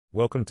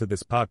Welcome to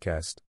this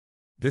podcast.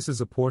 This is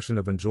a portion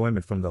of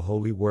enjoyment from the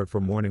Holy Word for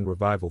Morning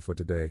Revival for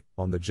today,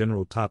 on the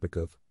general topic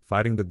of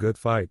fighting the good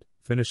fight,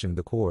 finishing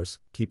the course,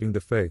 keeping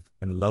the faith,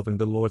 and loving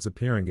the Lord's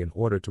appearing in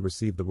order to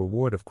receive the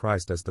reward of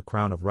Christ as the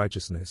crown of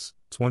righteousness.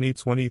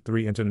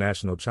 2023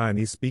 International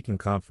Chinese Speaking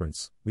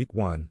Conference, Week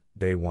 1,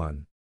 Day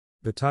 1.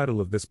 The title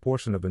of this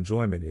portion of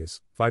enjoyment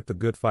is, Fight the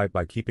Good Fight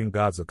by Keeping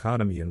God's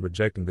Economy and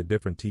Rejecting the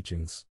Different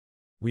Teachings.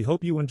 We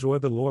hope you enjoy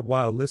the Lord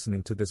while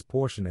listening to this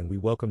portion, and we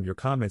welcome your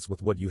comments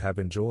with what you have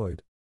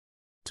enjoyed.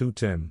 2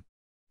 Tim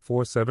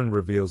 4:7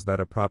 reveals that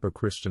a proper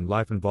Christian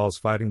life involves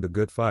fighting the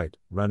good fight,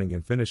 running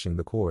and finishing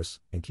the course,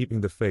 and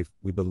keeping the faith.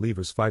 We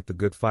believers fight the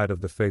good fight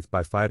of the faith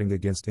by fighting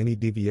against any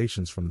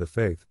deviations from the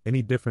faith,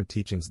 any different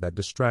teachings that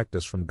distract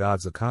us from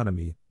God's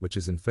economy, which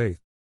is in faith.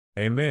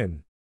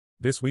 Amen.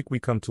 This week we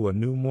come to a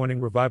new morning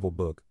revival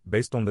book,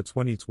 based on the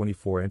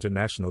 2024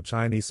 International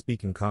Chinese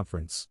Speaking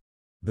Conference.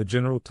 The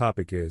general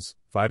topic is,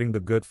 fighting the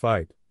good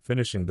fight,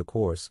 finishing the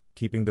course,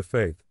 keeping the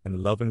faith,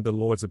 and loving the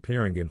Lord's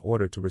appearing in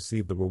order to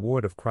receive the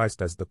reward of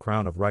Christ as the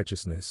crown of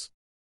righteousness.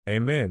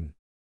 Amen.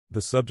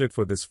 The subject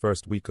for this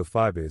first week of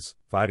 5 is,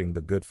 fighting the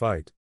good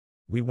fight.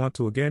 We want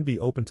to again be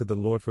open to the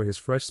Lord for His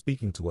fresh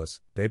speaking to us.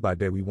 Day by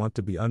day we want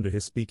to be under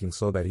His speaking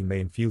so that He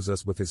may infuse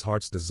us with His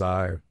heart's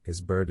desire, His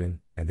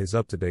burden, and His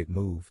up-to-date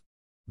move.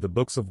 The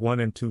books of 1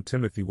 and 2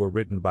 Timothy were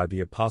written by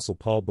the Apostle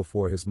Paul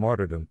before his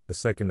martyrdom. The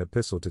second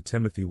epistle to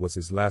Timothy was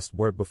his last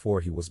word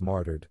before he was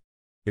martyred.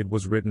 It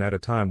was written at a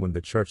time when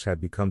the church had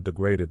become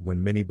degraded,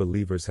 when many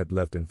believers had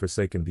left and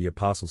forsaken the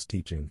apostles'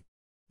 teaching.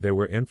 They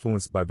were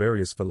influenced by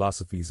various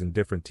philosophies and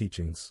different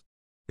teachings.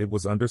 It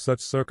was under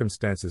such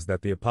circumstances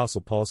that the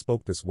Apostle Paul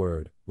spoke this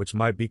word, which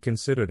might be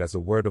considered as a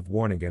word of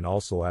warning and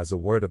also as a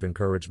word of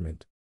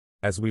encouragement.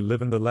 As we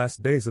live in the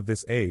last days of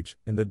this age,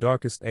 in the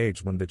darkest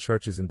age when the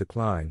church is in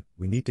decline,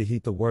 we need to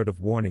heed the word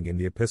of warning in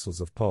the epistles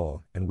of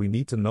Paul, and we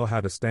need to know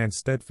how to stand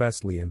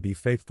steadfastly and be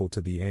faithful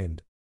to the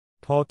end.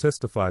 Paul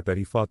testified that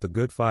he fought the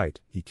good fight,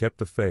 he kept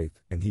the faith,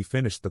 and he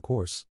finished the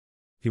course.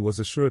 He was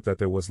assured that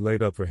there was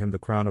laid up for him the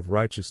crown of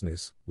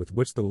righteousness, with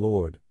which the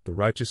Lord, the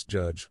righteous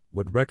judge,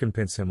 would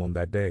recompense him on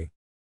that day.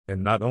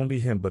 And not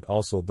only him but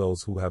also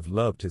those who have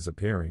loved his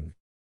appearing.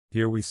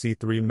 Here we see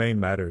 3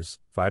 main matters: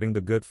 fighting the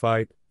good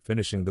fight,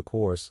 finishing the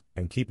course,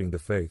 and keeping the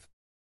faith.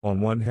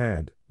 On one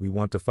hand, we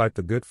want to fight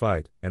the good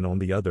fight, and on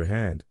the other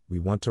hand, we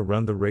want to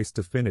run the race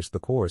to finish the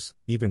course,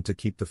 even to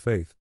keep the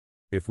faith.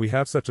 If we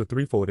have such a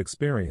threefold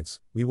experience,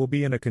 we will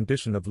be in a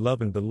condition of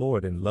loving the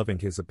Lord and loving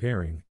His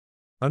appearing.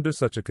 Under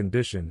such a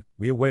condition,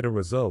 we await a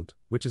result,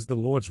 which is the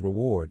Lord's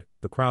reward,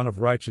 the crown of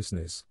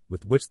righteousness,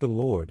 with which the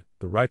Lord,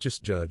 the righteous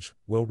judge,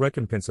 will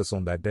recompense us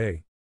on that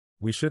day.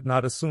 We should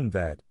not assume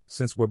that,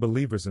 since we're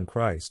believers in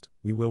Christ,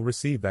 we will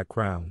receive that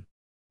crown.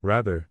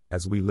 Rather,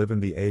 as we live in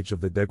the age of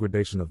the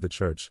degradation of the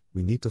church,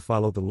 we need to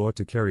follow the Lord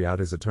to carry out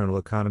His eternal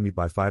economy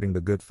by fighting the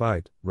good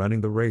fight,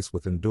 running the race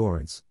with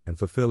endurance, and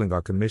fulfilling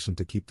our commission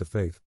to keep the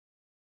faith.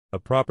 A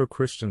proper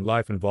Christian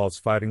life involves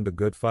fighting the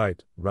good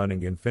fight,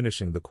 running and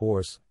finishing the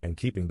course, and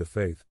keeping the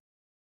faith.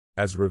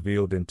 As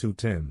revealed in 2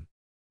 Tim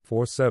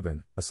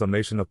 4:7, a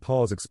summation of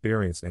Paul's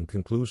experience and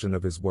conclusion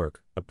of his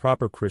work, a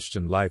proper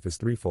Christian life is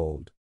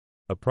threefold.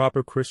 A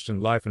proper Christian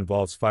life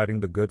involves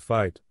fighting the good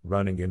fight,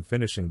 running and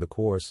finishing the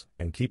course,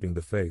 and keeping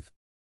the faith.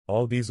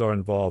 All these are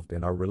involved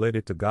and are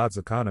related to God's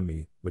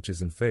economy, which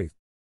is in faith.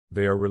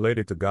 They are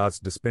related to God's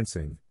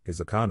dispensing,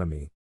 His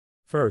economy.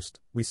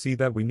 First, we see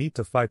that we need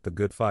to fight the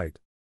good fight.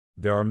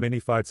 There are many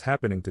fights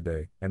happening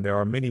today, and there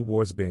are many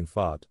wars being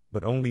fought,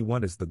 but only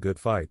one is the good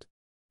fight.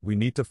 We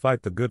need to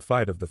fight the good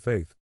fight of the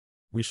faith.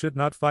 We should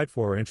not fight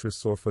for our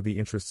interests or for the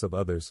interests of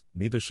others,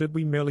 neither should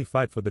we merely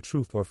fight for the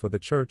truth or for the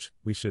church.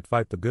 We should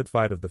fight the good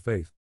fight of the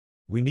faith.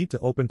 We need to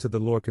open to the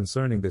Lord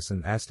concerning this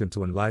and ask Him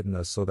to enlighten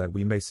us so that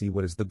we may see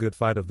what is the good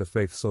fight of the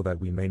faith, so that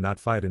we may not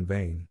fight in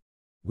vain.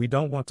 We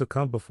don't want to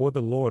come before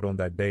the Lord on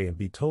that day and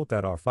be told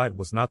that our fight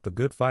was not the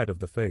good fight of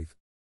the faith.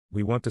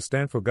 We want to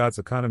stand for God's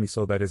economy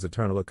so that His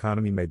eternal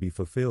economy may be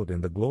fulfilled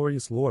and the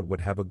glorious Lord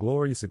would have a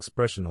glorious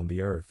expression on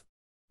the earth.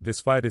 This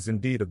fight is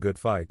indeed a good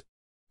fight.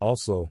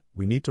 Also,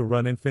 we need to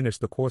run and finish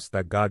the course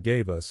that God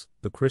gave us,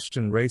 the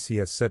Christian race He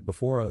has set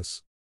before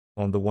us.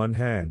 On the one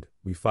hand,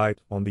 we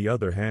fight, on the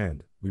other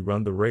hand, we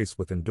run the race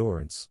with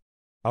endurance.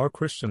 Our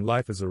Christian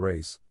life is a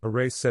race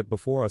set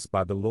before us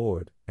by the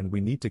Lord, and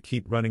we need to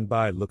keep running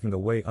by looking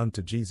away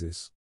unto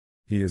Jesus.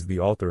 He is the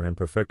author and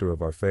perfecter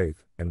of our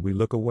faith, and we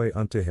look away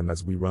unto Him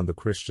as we run the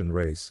Christian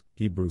race.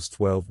 Hebrews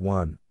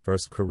 12:1, 1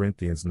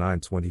 Corinthians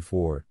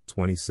 9:24,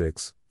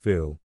 26,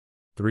 Phil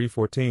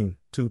 3:14,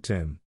 2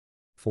 Tim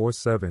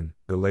 4:7,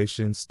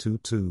 Galatians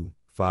 2:2,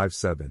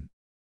 5:7.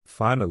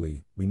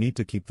 Finally, we need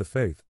to keep the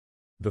faith.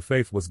 The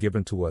faith was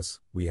given to us,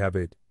 we have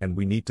it, and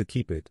we need to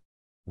keep it.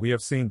 We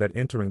have seen that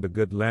entering the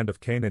good land of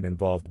Canaan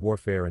involved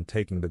warfare, and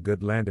taking the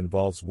good land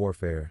involves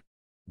warfare.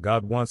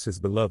 God wants His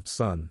beloved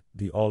Son,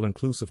 the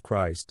all-inclusive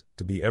Christ,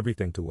 to be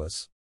everything to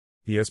us.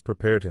 He has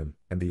prepared him,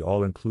 and the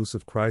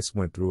all-inclusive Christ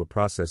went through a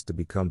process to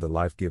become the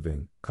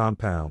life-giving,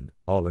 compound,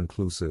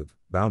 all-inclusive,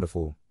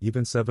 bountiful,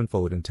 even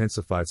sevenfold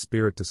intensified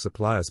Spirit to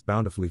supply us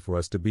bountifully for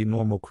us to be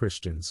normal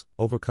Christians,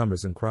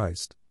 overcomers in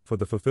Christ, for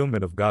the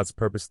fulfillment of God's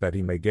purpose that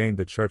he may gain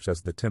the church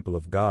as the temple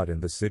of God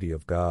and the city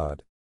of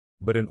God.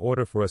 But in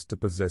order for us to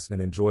possess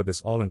and enjoy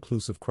this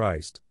all-inclusive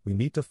Christ, we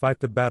need to fight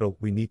the battle,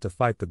 we need to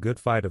fight the good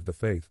fight of the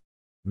faith.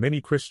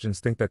 Many Christians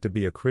think that to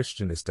be a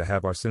Christian is to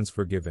have our sins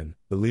forgiven,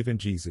 believe in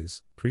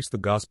Jesus, preach the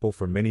gospel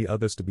for many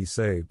others to be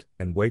saved,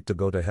 and wait to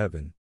go to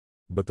heaven.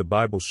 But the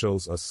Bible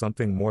shows us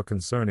something more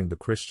concerning the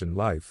Christian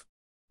life.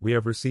 We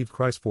have received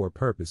Christ for a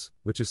purpose,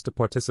 which is to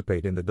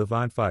participate in the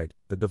divine fight,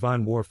 the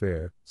divine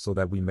warfare, so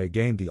that we may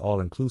gain the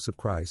all-inclusive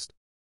Christ.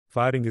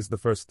 Fighting is the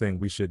first thing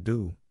we should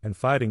do, and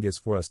fighting is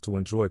for us to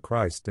enjoy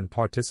Christ and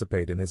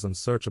participate in his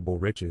unsearchable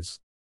riches.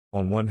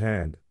 On one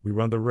hand, we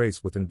run the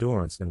race with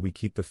endurance and we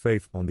keep the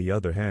faith. On the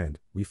other hand,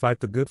 we fight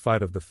the good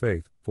fight of the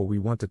faith, for we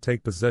want to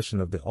take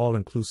possession of the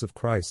all-inclusive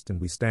Christ and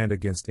we stand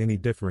against any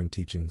differing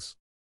teachings.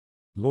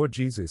 Lord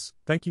Jesus,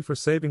 thank you for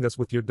saving us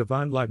with your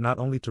divine life, not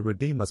only to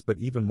redeem us but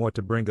even more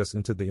to bring us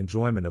into the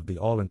enjoyment of the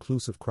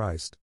all-inclusive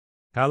Christ.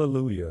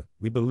 Hallelujah,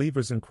 we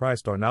believers in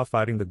Christ are now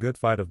fighting the good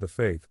fight of the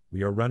faith,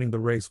 we are running the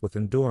race with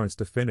endurance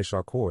to finish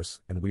our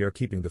course, and we are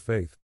keeping the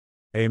faith.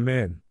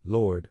 Amen,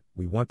 Lord,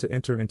 we want to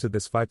enter into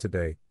this fight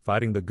today,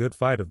 fighting the good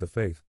fight of the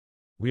faith.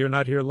 We are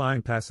not here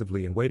lying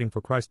passively and waiting for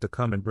Christ to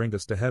come and bring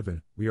us to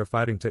heaven, we are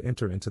fighting to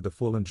enter into the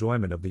full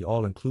enjoyment of the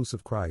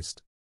all-inclusive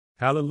Christ.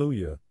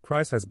 Hallelujah,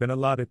 Christ has been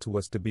allotted to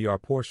us to be our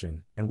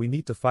portion, and we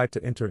need to fight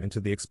to enter into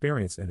the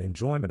experience and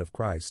enjoyment of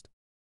Christ.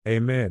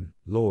 Amen,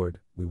 Lord,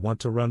 we want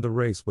to run the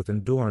race with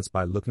endurance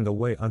by looking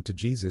away unto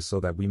Jesus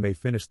so that we may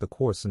finish the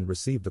course and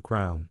receive the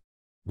crown.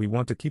 We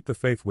want to keep the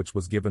faith which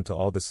was given to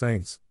all the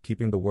saints,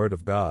 keeping the word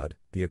of God,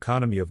 the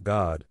economy of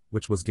God,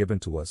 which was given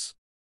to us.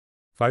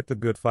 Fight the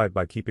good fight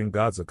by keeping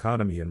God's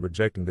economy and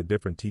rejecting the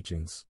different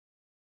teachings.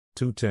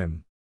 2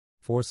 Tim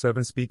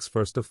 4:7 speaks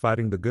first of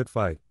fighting the good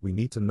fight. We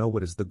need to know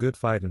what is the good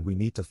fight and we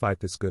need to fight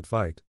this good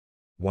fight.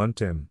 1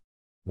 Tim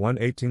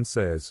 1:18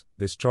 says,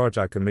 "This charge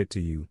I commit to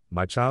you,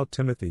 my child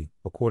Timothy,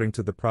 according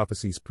to the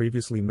prophecies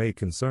previously made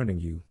concerning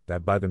you,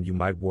 that by them you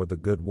might war the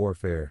good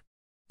warfare."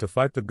 To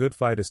fight the good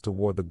fight is to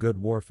war the good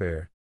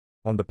warfare.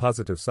 On the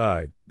positive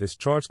side, this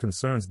charge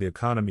concerns the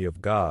economy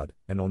of God,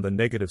 and on the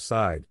negative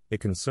side, it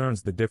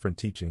concerns the different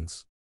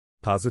teachings.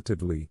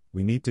 Positively,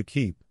 we need to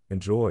keep,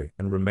 enjoy,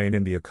 and remain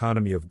in the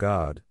economy of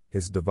God,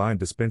 his divine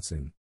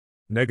dispensing.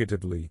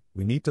 Negatively,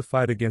 we need to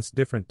fight against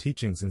different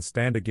teachings and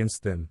stand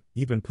against them,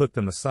 even put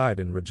them aside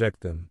and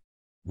reject them.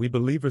 We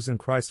believers in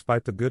Christ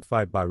fight the good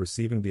fight by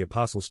receiving the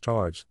apostles'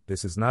 charge.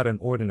 This is not an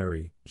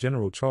ordinary,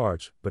 general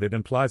charge, but it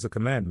implies a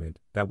commandment,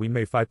 that we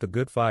may fight the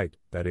good fight,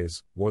 that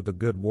is, war the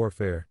good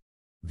warfare.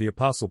 The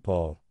apostle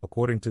Paul,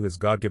 according to his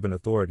God-given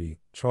authority,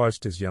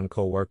 charged his young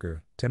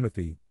co-worker,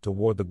 Timothy, to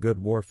war the good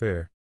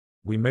warfare.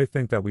 We may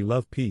think that we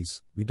love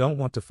peace, we don't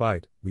want to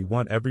fight, we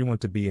want everyone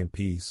to be in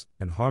peace,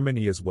 and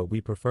harmony is what we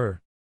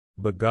prefer.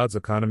 But God's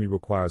economy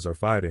requires our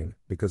fighting,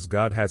 because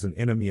God has an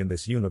enemy in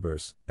this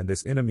universe, and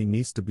this enemy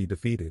needs to be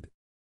defeated.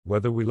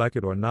 Whether we like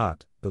it or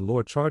not, the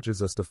Lord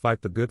charges us to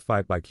fight the good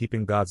fight by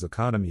keeping God's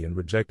economy and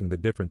rejecting the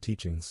different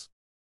teachings.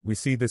 We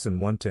see this in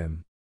 1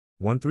 Tim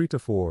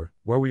 1:3-4,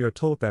 where we are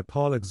told that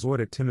Paul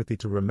exhorted Timothy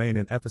to remain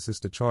in Ephesus,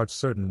 to charge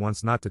certain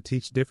ones not to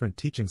teach different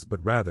teachings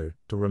but rather,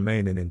 to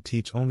remain in and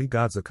teach only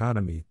God's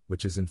economy,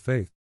 which is in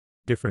faith.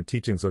 Different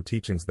teachings are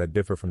teachings that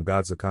differ from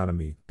God's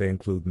economy. They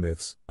include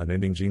myths,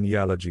 unending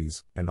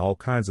genealogies, and all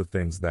kinds of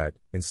things that,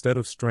 instead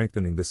of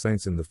strengthening the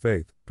saints in the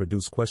faith,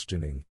 produce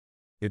questioning.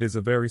 It is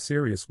a very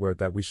serious word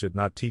that we should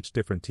not teach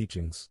different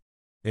teachings.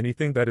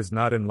 Anything that is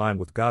not in line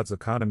with God's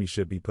economy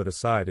should be put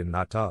aside and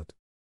not taught.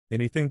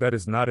 Anything that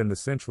is not in the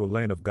central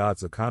lane of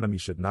God's economy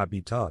should not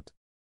be taught.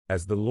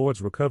 As the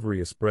Lord's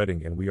recovery is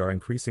spreading and we are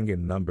increasing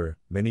in number,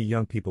 many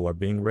young people are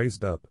being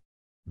raised up.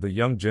 The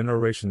young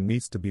generation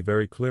needs to be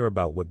very clear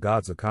about what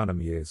God's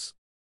economy is.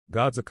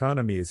 God's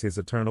economy is his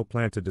eternal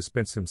plan to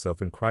dispense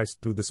himself in Christ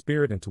through the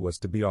Spirit into us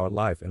to be our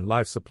life and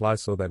life supply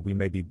so that we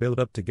may be built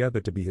up together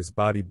to be his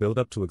body, built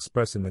up to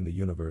express him in the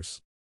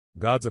universe.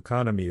 God's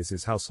economy is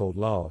his household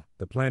law,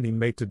 the plan he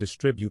made to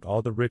distribute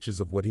all the riches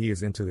of what he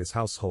is into his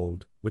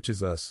household, which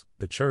is us,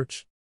 the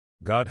church.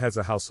 God has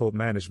a household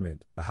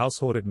management, a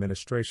household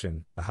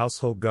administration, a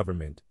household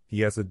government. He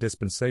has a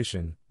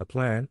dispensation, a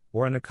plan,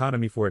 or an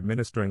economy for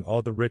administering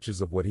all the riches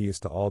of what he is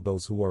to all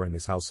those who are in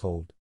his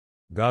household.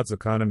 God's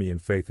economy in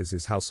faith is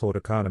his household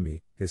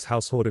economy, his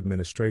household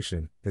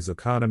administration. His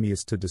economy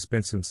is to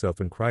dispense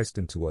himself in Christ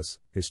into us,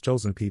 his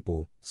chosen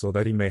people, so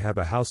that he may have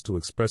a house to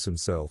express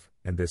himself,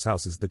 and this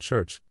house is the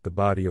church, the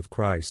body of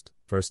Christ.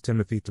 1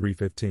 Timothy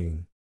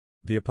 3:15.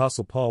 The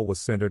Apostle Paul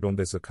was centered on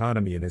this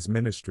economy in his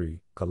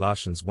ministry,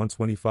 Colossians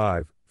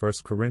 1:25,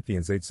 1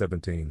 Corinthians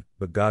 8:17,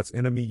 but God's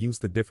enemy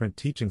used the different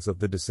teachings of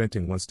the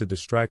dissenting ones to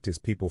distract his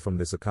people from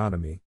this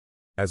economy.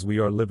 As we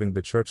are living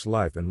the church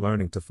life and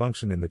learning to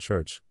function in the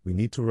church, we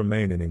need to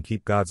remain in and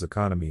keep God's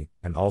economy,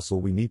 and also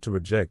we need to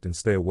reject and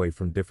stay away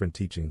from different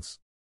teachings.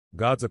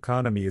 God's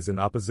economy is in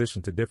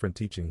opposition to different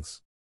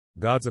teachings.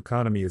 God's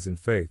economy is in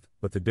faith,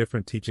 but the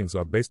different teachings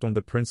are based on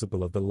the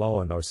principle of the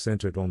law and are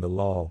centered on the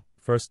law.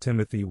 1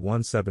 Timothy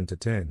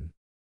 1:7-10.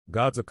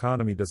 God's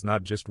economy does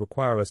not just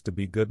require us to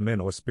be good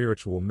men or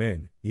spiritual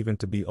men, even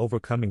to be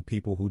overcoming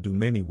people who do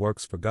many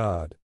works for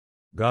God.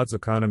 God's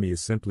economy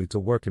is simply to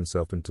work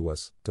himself into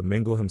us, to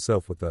mingle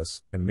himself with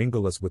us, and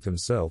mingle us with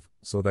himself,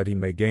 so that he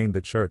may gain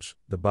the church,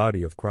 the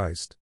body of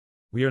Christ.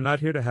 We are not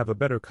here to have a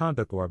better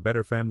conduct or a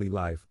better family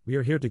life. We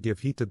are here to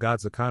give heed to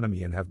God's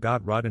economy and have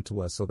God wrought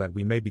into us so that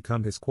we may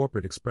become his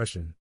corporate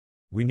expression.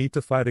 We need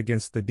to fight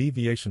against the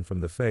deviation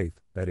from the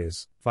faith, that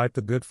is, fight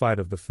the good fight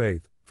of the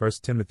faith,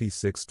 1 Timothy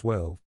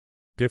 6:12.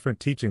 Different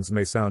teachings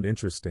may sound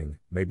interesting,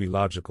 may be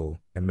logical,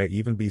 and may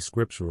even be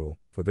scriptural,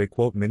 for they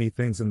quote many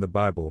things in the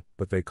Bible,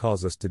 but they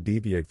cause us to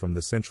deviate from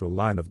the central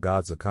line of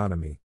God's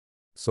economy.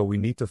 So we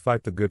need to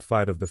fight the good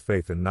fight of the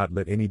faith and not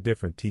let any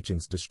different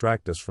teachings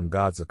distract us from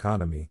God's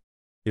economy.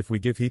 If we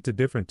give heed to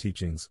different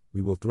teachings,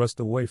 we will thrust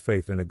away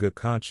faith and a good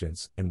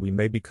conscience, and we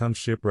may become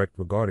shipwrecked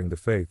regarding the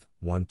faith.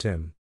 1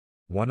 Tim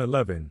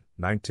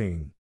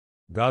 1:11-19.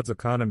 God's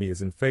economy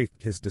is in faith.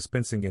 His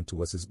dispensing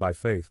into us is by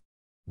faith.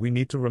 We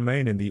need to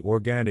remain in the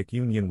organic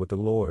union with the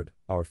Lord,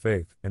 our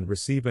faith, and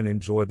receive and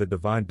enjoy the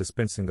divine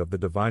dispensing of the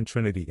divine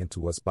Trinity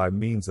into us by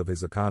means of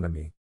his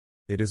economy.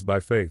 It is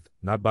by faith,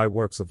 not by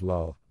works of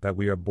law, that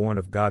we are born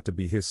of God to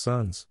be his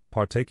sons,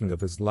 partaking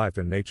of his life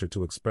and nature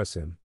to express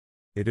him.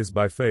 It is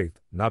by faith,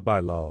 not by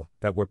law,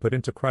 that we're put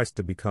into Christ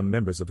to become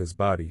members of his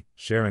body,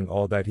 sharing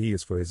all that he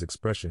is for his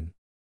expression.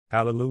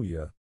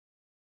 Hallelujah.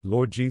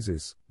 Lord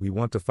Jesus, we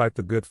want to fight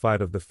the good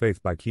fight of the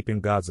faith by keeping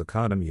God's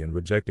economy and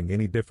rejecting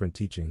any different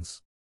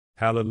teachings.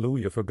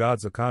 Hallelujah for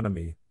God's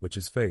economy, which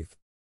is faith.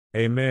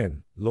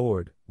 Amen.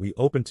 Lord, we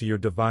open to your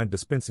divine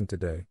dispensing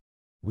today.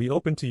 We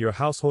open to your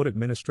household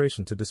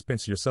administration to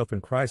dispense yourself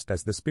in Christ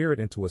as the Spirit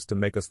into us to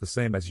make us the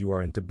same as you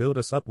are and to build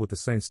us up with the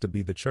saints to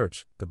be the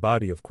church, the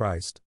body of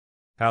Christ.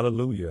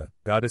 Hallelujah.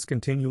 God is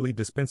continually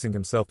dispensing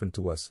himself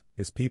into us,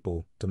 his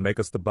people, to make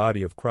us the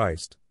body of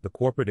Christ, the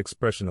corporate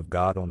expression of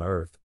God on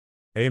earth.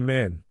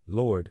 Amen.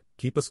 Lord,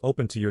 keep us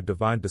open to your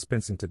divine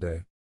dispensing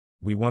today.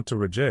 We want to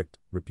reject,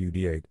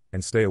 repudiate,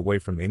 and stay away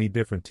from any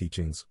different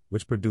teachings,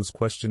 which produce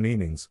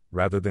questionings,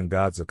 rather than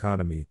God's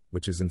economy,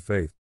 which is in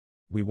faith.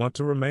 We want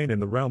to remain in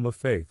the realm of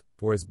faith,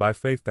 for it is by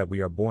faith that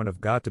we are born of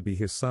God to be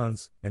his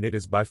sons, and it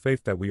is by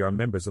faith that we are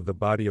members of the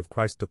body of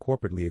Christ to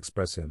corporately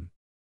express him.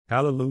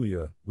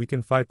 Hallelujah. We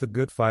can fight the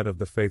good fight of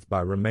the faith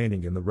by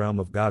remaining in the realm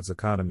of God's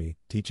economy,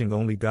 teaching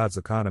only God's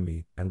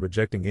economy, and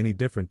rejecting any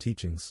different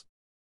teachings.